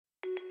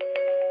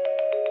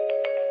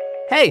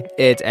Hey,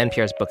 it's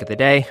NPR's Book of the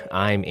Day.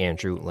 I'm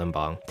Andrew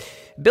Limbong.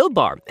 Bill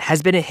Barr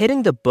has been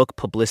hitting the book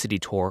publicity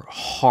tour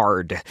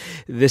hard.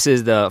 This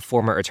is the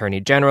former Attorney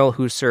General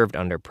who served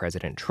under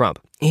President Trump.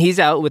 He's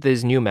out with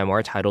his new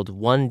memoir titled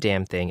One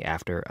Damn Thing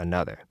After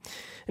Another.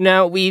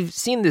 Now, we've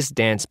seen this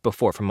dance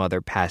before from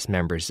other past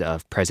members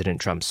of President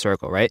Trump's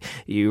circle, right?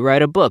 You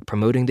write a book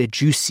promoting the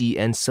juicy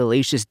and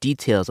salacious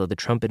details of the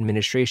Trump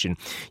administration.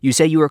 You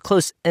say you were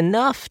close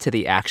enough to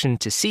the action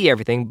to see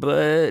everything,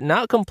 but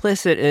not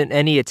complicit in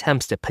any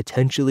attempts to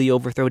potentially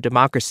overthrow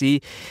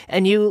democracy.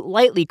 And you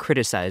lightly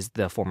criticize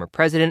the former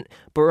president,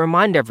 but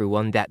remind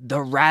everyone that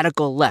the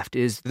radical left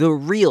is the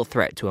real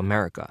threat to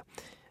America.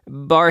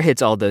 Barr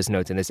hits all those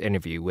notes in this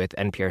interview with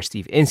NPR's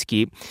Steve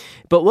Inskeep.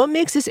 But what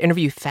makes this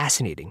interview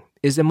fascinating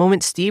is the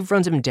moment Steve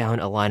runs him down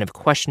a line of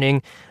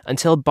questioning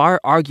until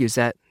Barr argues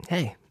that,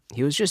 hey,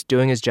 he was just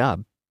doing his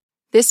job.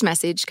 This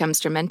message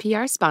comes from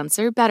NPR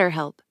sponsor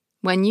BetterHelp.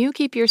 When you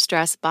keep your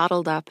stress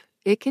bottled up,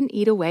 it can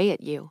eat away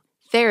at you.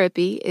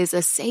 Therapy is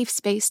a safe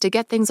space to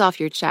get things off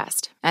your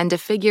chest and to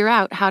figure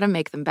out how to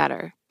make them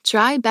better.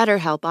 Try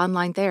BetterHelp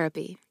Online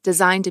Therapy,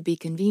 designed to be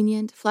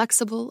convenient,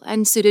 flexible,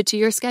 and suited to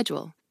your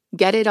schedule.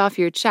 Get it off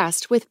your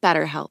chest with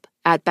BetterHelp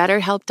at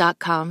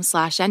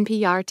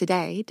BetterHelp.com/NPR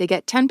today to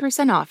get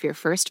 10% off your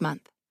first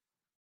month.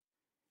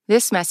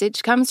 This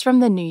message comes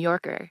from The New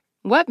Yorker.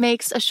 What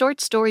makes a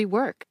short story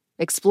work?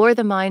 Explore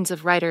the minds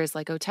of writers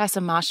like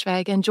Ottessa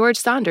Moshfegh and George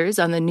Saunders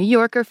on the New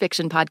Yorker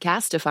Fiction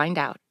Podcast to find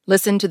out.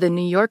 Listen to the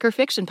New Yorker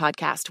Fiction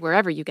Podcast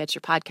wherever you get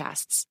your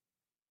podcasts.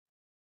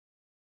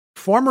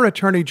 Former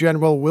Attorney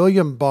General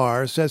William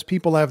Barr says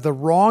people have the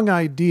wrong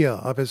idea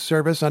of his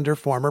service under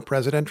former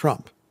President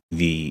Trump.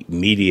 The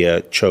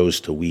media chose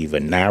to weave a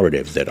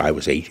narrative that I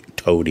was a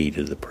toady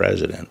to the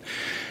president,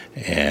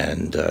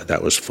 and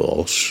that was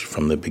false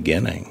from the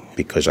beginning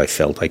because I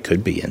felt I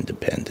could be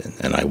independent,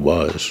 and I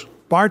was.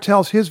 Barr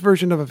tells his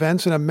version of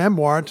events in a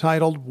memoir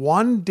titled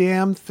One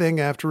Damn Thing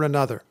After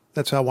Another.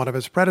 That's how one of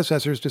his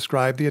predecessors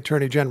described the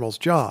Attorney General's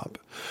job.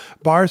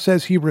 Barr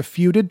says he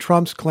refuted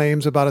Trump's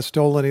claims about a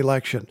stolen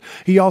election.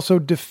 He also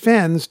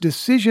defends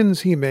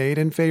decisions he made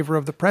in favor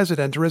of the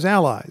president or his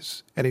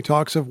allies. And he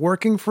talks of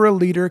working for a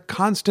leader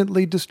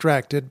constantly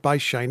distracted by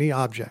shiny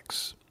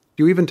objects.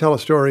 You even tell a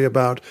story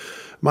about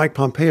Mike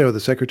Pompeo,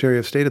 the Secretary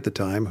of State at the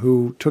time,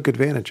 who took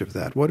advantage of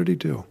that. What did he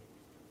do?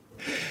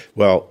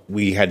 Well,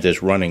 we had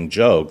this running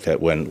joke that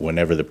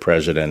whenever the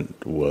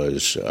president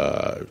was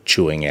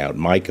chewing out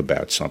Mike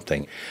about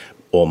something,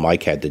 all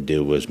Mike had to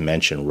do was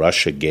mention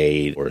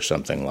Russiagate or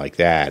something like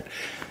that,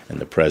 and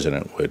the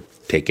president would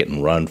take it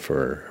and run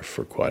for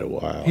quite a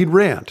while. He'd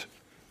rant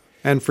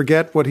and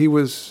forget what he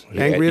was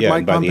angry at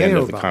Mike Pompeo about. By the end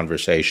of the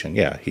conversation,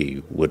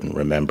 he wouldn't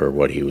remember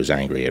what he was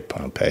angry at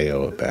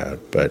Pompeo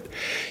about. But,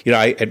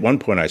 at one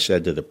point I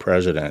said to the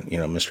president,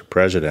 Mr.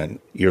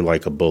 President, you're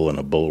like a bull in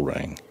a bull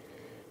ring.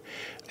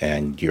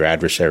 And your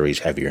adversaries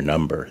have your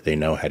number. They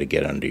know how to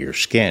get under your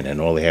skin. And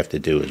all they have to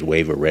do is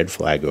wave a red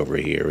flag over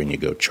here and you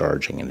go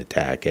charging and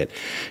attack it.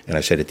 And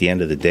I said, at the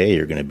end of the day,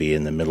 you're going to be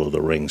in the middle of the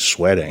ring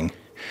sweating,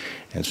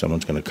 and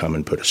someone's going to come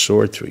and put a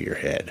sword through your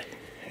head.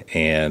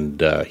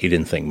 And he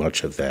didn't think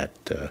much of that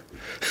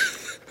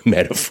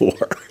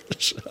metaphor.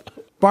 So.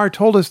 Barr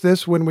told us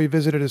this when we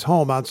visited his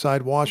home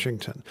outside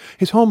Washington.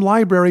 His home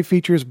library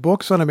features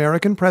books on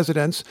American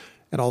presidents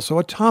and also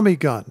a Tommy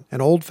gun,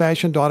 an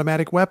old-fashioned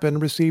automatic weapon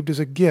received as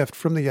a gift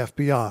from the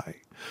FBI.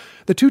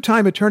 The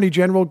two-time Attorney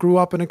General grew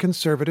up in a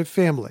conservative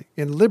family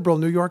in liberal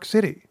New York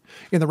City.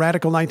 In the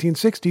radical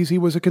 1960s, he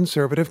was a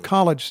conservative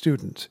college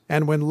student,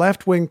 and when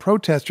left-wing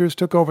protesters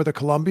took over the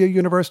Columbia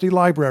University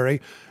Library,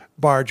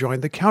 Barr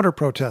joined the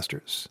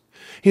counter-protesters.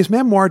 His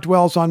memoir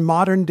dwells on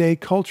modern-day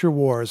culture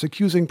wars,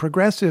 accusing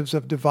progressives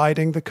of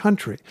dividing the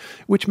country,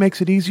 which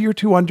makes it easier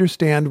to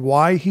understand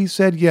why he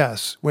said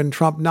yes when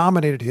Trump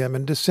nominated him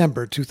in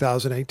December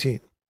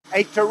 2018.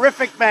 A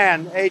terrific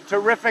man, a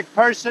terrific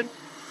person,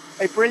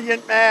 a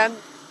brilliant man.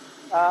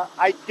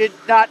 I did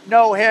not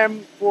know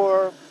him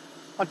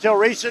until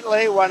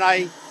recently when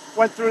I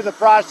went through the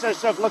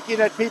process of looking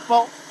at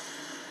people,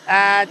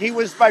 and he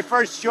was my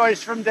first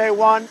choice from day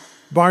one.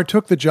 Barr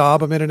took the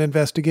job amid an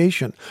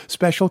investigation.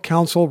 Special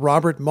counsel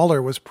Robert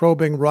Mueller was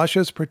probing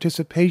Russia's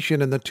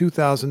participation in the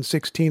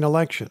 2016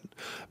 election.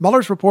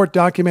 Mueller's report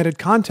documented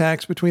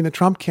contacts between the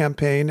Trump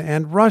campaign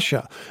and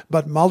Russia,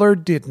 but Mueller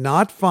did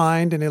not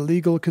find an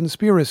illegal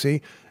conspiracy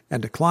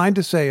and declined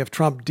to say if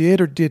Trump did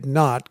or did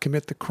not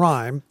commit the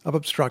crime of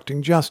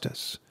obstructing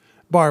justice.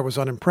 Barr was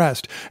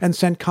unimpressed and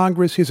sent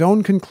Congress his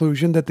own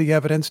conclusion that the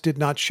evidence did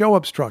not show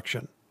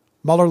obstruction.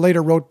 Mueller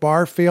later wrote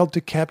Barr failed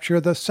to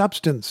capture the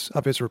substance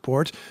of his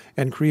report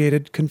and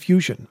created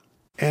confusion.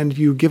 And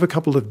you give a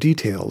couple of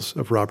details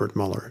of Robert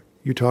Mueller.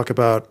 You talk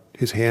about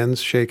his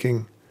hands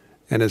shaking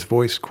and his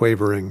voice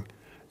quavering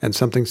and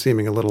something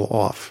seeming a little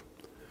off.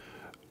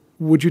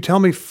 Would you tell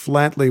me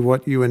flatly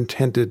what you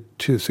intended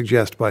to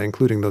suggest by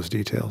including those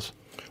details?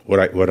 What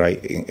I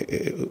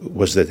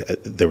was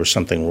that there was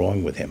something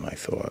wrong with him, I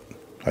thought.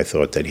 I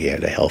thought that he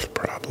had a health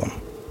problem.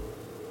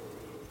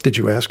 Did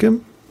you ask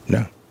him?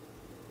 No.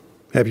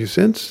 Have you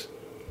since?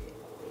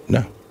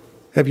 No.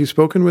 Have you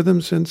spoken with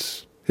him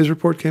since his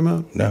report came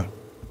out? No.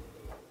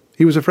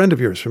 He was a friend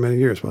of yours for many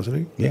years, wasn't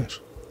he? Yes.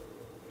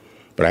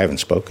 But I haven't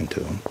spoken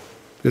to him.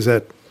 Is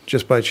that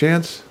just by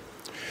chance?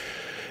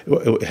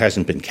 It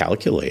hasn't been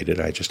calculated.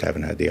 I just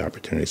haven't had the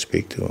opportunity to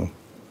speak to him.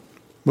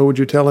 What would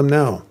you tell him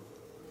now?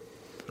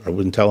 I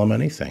wouldn't tell him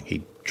anything.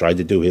 He tried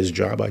to do his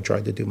job. I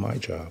tried to do my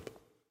job.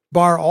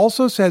 Barr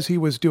also says he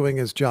was doing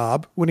his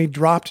job when he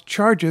dropped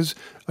charges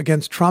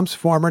against Trump's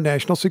former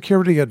national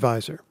security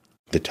advisor.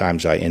 The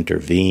times I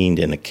intervened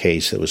in a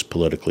case that was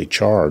politically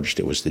charged,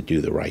 it was to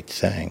do the right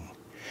thing.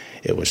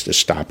 It was to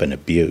stop an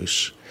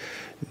abuse.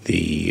 Do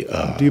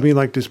you mean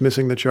like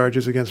dismissing the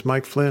charges against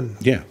Mike Flynn?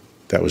 Yeah,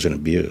 that was an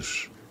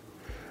abuse.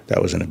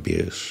 That was an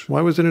abuse.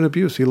 Why was it an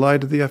abuse? He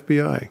lied to the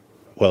FBI.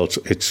 Well,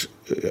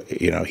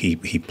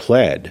 he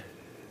pled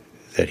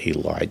that he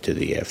lied to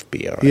the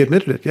FBI. He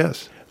admitted it,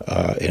 yes.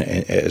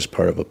 As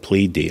part of a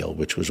plea deal,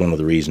 which was one of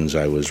the reasons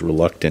I was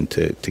reluctant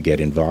to get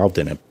involved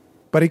in it.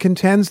 But he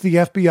contends the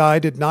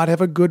FBI did not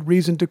have a good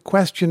reason to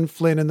question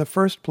Flynn in the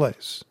first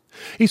place.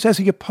 He says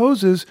he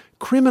opposes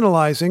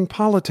criminalizing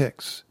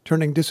politics,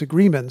 turning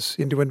disagreements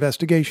into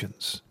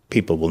investigations.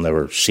 People will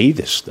never see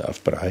this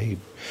stuff, but I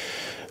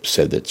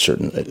said that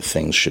certain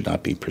things should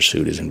not be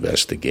pursued as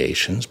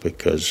investigations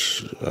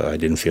because I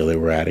didn't feel they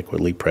were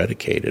adequately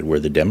predicated, where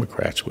the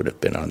Democrats would have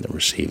been on the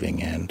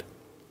receiving end.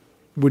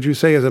 Would you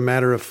say as a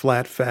matter of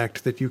flat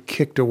fact that you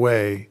kicked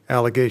away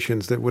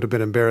allegations that would have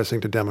been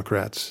embarrassing to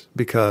Democrats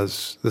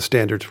because the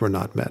standards were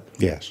not met?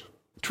 Yes.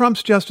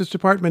 Trump's Justice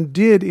Department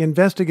did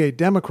investigate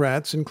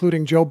Democrats,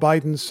 including Joe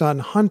Biden's son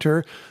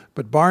Hunter,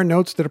 but Barr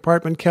notes the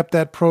department kept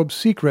that probe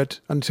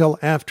secret until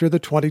after the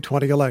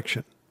 2020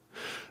 election.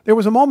 There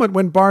was a moment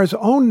when Barr's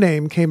own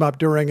name came up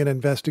during an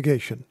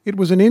investigation. It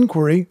was an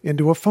inquiry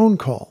into a phone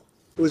call.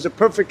 It was a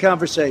perfect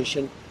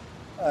conversation.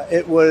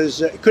 It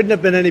couldn't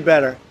have been any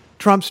better.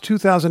 Trump's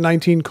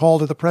 2019 call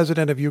to the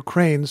president of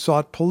Ukraine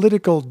sought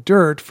political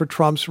dirt for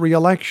Trump's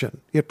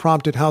re-election. It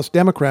prompted House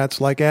Democrats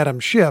like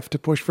Adam Schiff to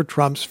push for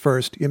Trump's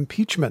first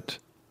impeachment.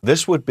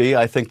 This would be,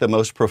 I think, the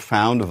most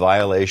profound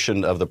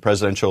violation of the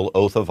presidential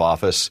oath of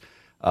office,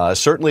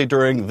 certainly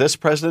during this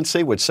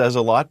presidency, which says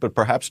a lot, but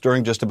perhaps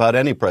during just about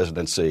any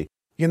presidency.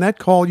 In that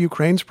call,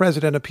 Ukraine's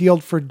president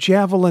appealed for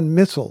Javelin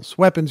missiles,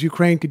 weapons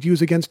Ukraine could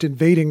use against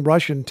invading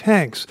Russian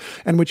tanks,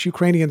 and which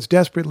Ukrainians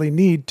desperately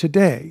need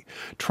today.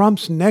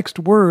 Trump's next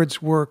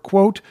words were,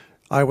 quote,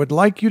 "I would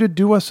like you to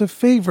do us a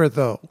favor,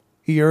 though."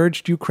 He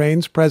urged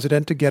Ukraine's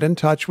president to get in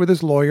touch with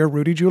his lawyer,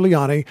 Rudy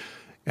Giuliani,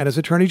 and his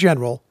Attorney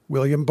General,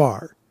 William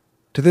Barr.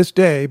 To this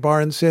day, Barr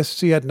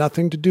insists he had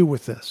nothing to do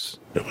with this.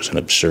 It was an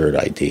absurd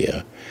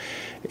idea,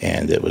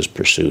 and it was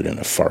pursued in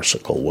a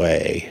farcical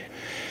way.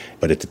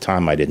 But at the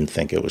time, I didn't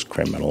think it was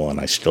criminal, and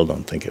I still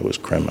don't think it was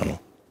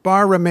criminal.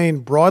 Barr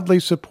remained broadly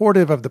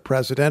supportive of the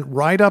president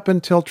right up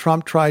until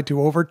Trump tried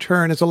to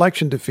overturn his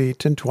election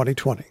defeat in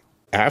 2020.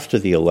 After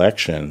the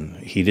election,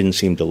 he didn't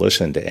seem to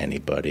listen to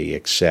anybody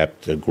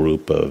except a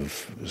group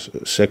of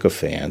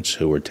sycophants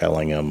who were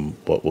telling him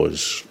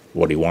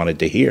what he wanted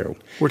to hear.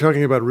 We're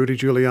talking about Rudy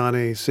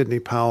Giuliani, Sidney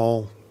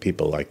Powell,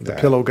 people like that.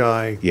 The pillow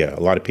guy. Yeah, a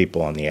lot of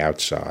people on the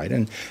outside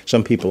and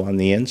some people on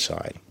the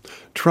inside.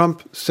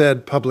 Trump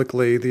said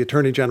publicly the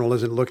Attorney General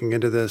isn't looking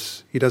into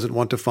this. He doesn't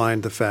want to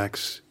find the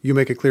facts. You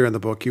make it clear in the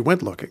book you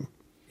went looking.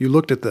 You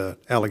looked at the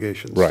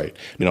allegations. Right.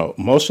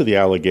 Most of the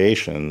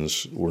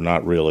allegations were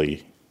not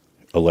really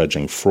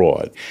alleging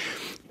fraud.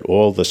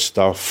 All the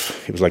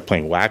stuff, it was like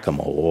playing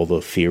whack-a-mole. All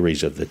the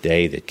theories of the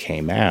day that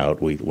came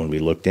out, when we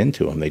looked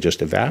into them, they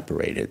just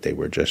evaporated. They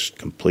were just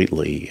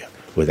completely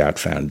without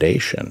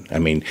foundation. I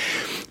mean,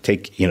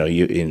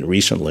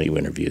 recently you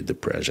interviewed the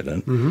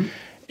president,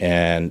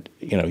 and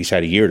he's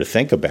had a year to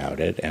think about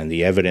it, and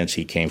the evidence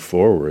he came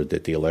forward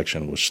that the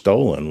election was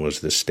stolen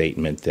was the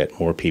statement that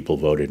more people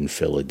voted in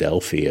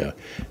Philadelphia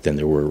than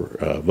there were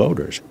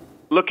voters.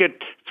 Look at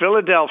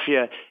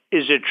Philadelphia.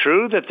 Is it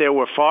true that there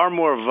were far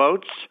more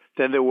votes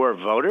than there were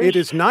voters? It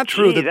is not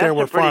true that there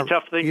were far. It is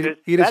not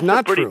true. That's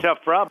a pretty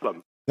tough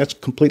problem. That's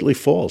completely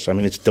false. I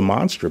mean, it's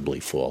demonstrably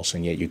false,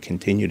 and yet you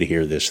continue to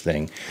hear this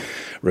thing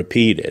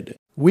repeated.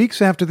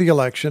 Weeks after the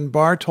election,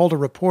 Barr told a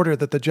reporter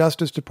that the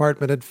Justice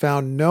Department had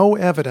found no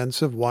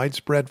evidence of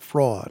widespread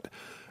fraud.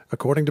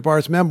 According to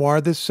Barr's memoir,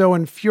 this so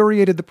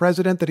infuriated the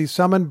president that he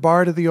summoned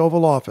Barr to the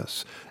Oval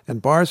Office,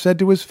 and Barr said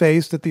to his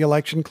face that the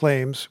election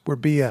claims were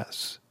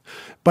BS.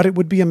 But it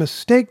would be a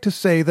mistake to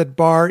say that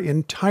Barr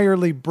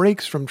entirely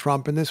breaks from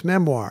Trump in this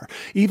memoir.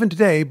 Even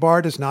today,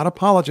 Barr does not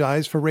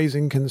apologize for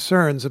raising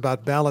concerns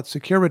about ballot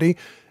security,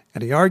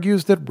 and he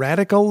argues that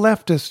radical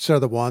leftists are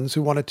the ones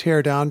who want to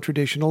tear down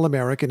traditional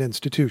American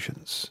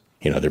institutions.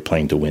 They're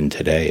playing to win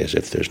today as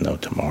if there's no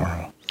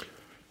tomorrow.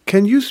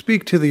 Can you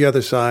speak to the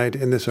other side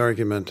in this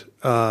argument?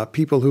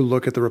 People who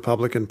look at the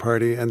Republican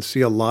Party and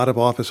see a lot of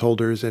office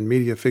holders and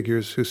media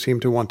figures who seem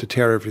to want to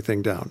tear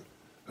everything down,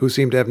 who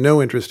seem to have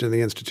no interest in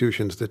the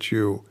institutions that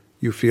you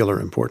feel are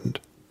important.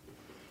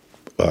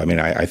 Well, I mean,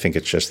 I think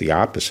it's just the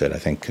opposite. I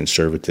think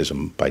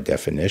conservatism, by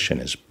definition,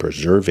 is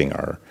preserving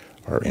our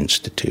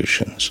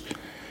institutions.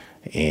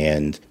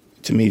 And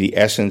To me, the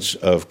essence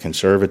of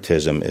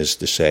conservatism is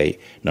to say,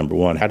 number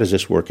one, how does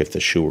this work if the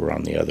shoe were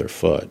on the other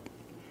foot?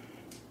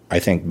 I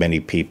think many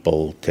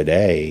people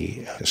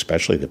today,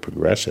 especially the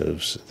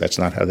progressives, that's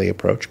not how they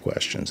approach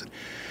questions.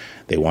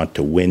 They want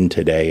to win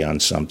today on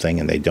something,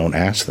 and they don't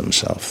ask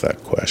themselves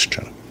that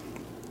question.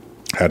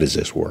 How does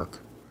this work?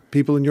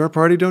 People in your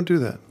party don't do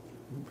that?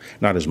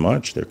 Not as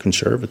much. They're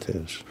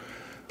conservatives.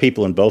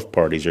 People in both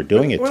parties are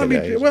doing it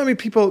today.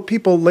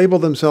 People label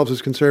themselves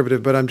as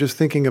conservative, but I'm just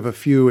thinking of a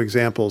few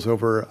examples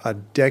over a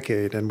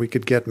decade, and we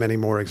could get many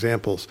more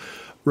examples.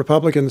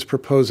 Republicans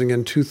proposing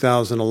in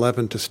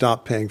 2011 to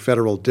stop paying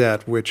federal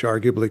debt, which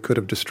arguably could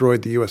have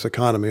destroyed the U.S.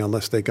 economy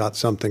unless they got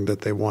something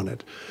that they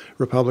wanted.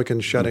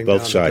 Republicans shutting down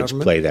the government. Both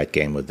sides play that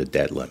game with the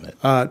debt limit.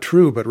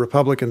 True, but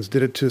Republicans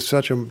did it to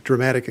such a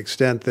dramatic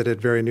extent that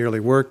it very nearly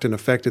worked and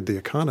affected the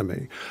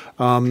economy.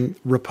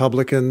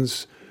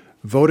 Republicans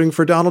voting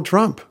for Donald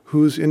Trump,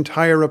 whose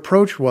entire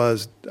approach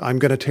was, I'm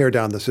going to tear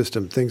down the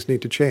system. Things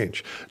need to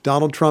change.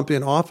 Donald Trump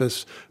in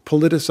office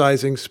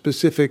politicizing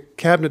specific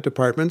cabinet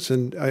departments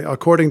and,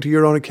 according to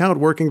your own account,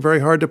 working very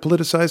hard to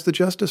politicize the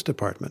Justice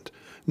Department.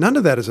 None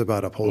of that is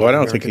about upholding Well, I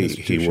don't American think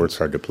he works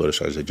hard to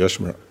politicize the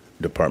Justice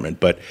Department,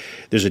 but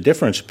there's a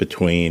difference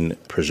between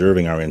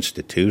preserving our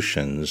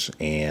institutions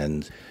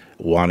and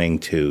wanting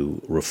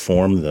to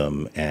reform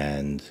them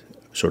and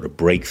sort of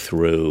break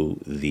through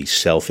the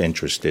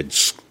self-interested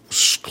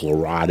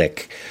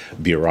sclerotic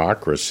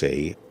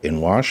bureaucracy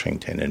in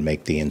Washington and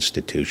make the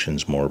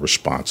institutions more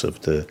responsive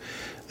to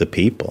the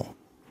people.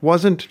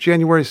 Wasn't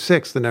January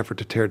 6th an effort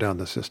to tear down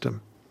the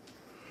system?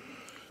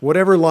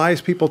 Whatever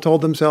lies people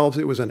told themselves,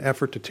 it was an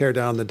effort to tear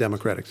down the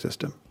democratic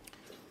system.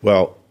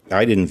 Well,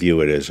 I didn't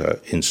view it as an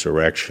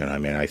insurrection. I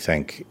mean, I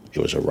think it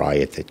was a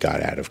riot that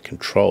got out of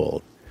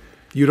control.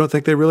 You don't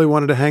think they really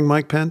wanted to hang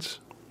Mike Pence?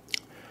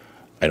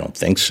 I don't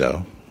think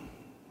so.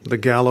 The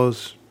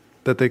gallows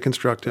that they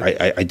constructed?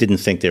 I didn't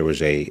think there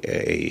was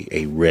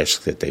a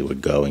risk that they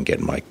would go and get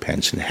Mike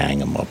Pence and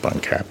hang him up on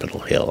Capitol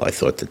Hill. I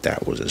thought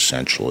that was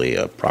essentially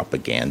a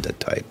propaganda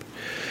type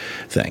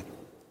thing.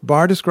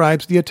 Barr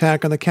describes the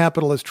attack on the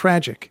Capitol as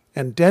tragic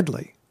and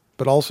deadly,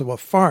 but also a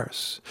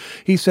farce.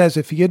 He says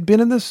if he had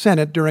been in the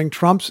Senate during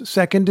Trump's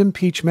second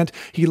impeachment,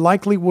 he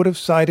likely would have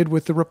sided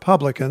with the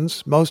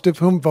Republicans, most of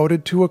whom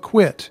voted to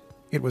acquit.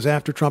 It was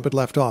after Trump had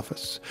left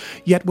office.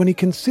 Yet when he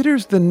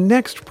considers the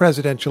next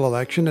presidential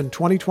election in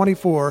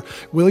 2024,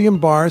 William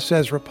Barr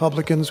says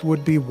Republicans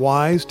would be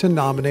wise to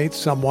nominate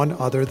someone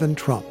other than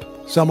Trump,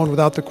 someone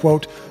without the,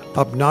 quote,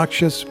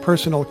 obnoxious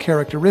personal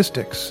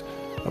characteristics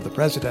of the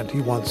president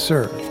he once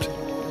served.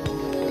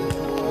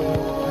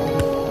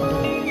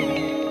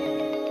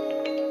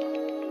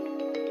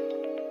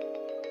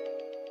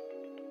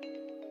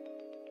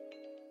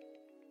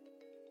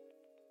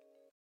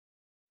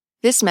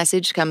 This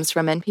message comes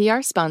from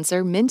NPR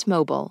sponsor Mint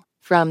Mobile.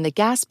 From the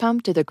gas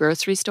pump to the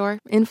grocery store,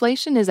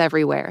 inflation is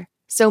everywhere.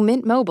 So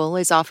Mint Mobile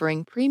is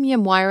offering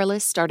premium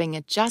wireless starting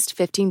at just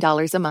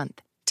 $15 a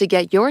month. To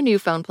get your new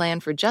phone plan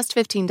for just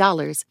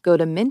 $15, go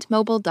to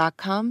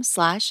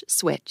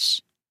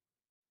mintmobile.com/switch.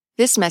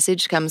 This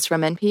message comes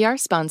from NPR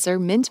sponsor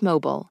Mint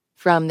Mobile.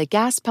 From the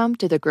gas pump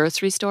to the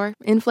grocery store,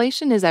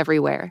 inflation is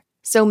everywhere.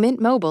 So Mint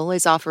Mobile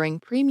is offering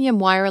premium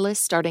wireless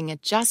starting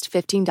at just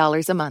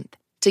 $15 a month.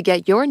 To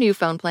get your new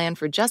phone plan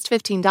for just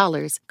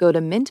 $15, go to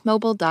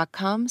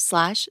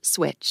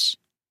mintmobile.com/switch.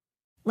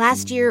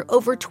 Last year,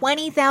 over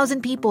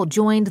 20,000 people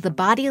joined the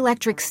Body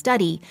Electric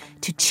study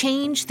to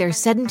change their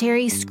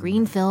sedentary,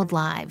 screen-filled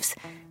lives.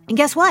 And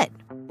guess what?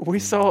 We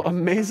saw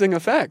amazing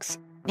effects.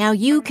 Now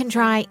you can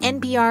try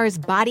NPR's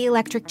Body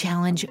Electric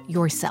Challenge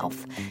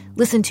yourself.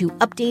 Listen to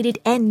updated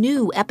and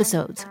new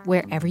episodes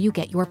wherever you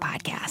get your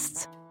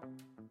podcasts.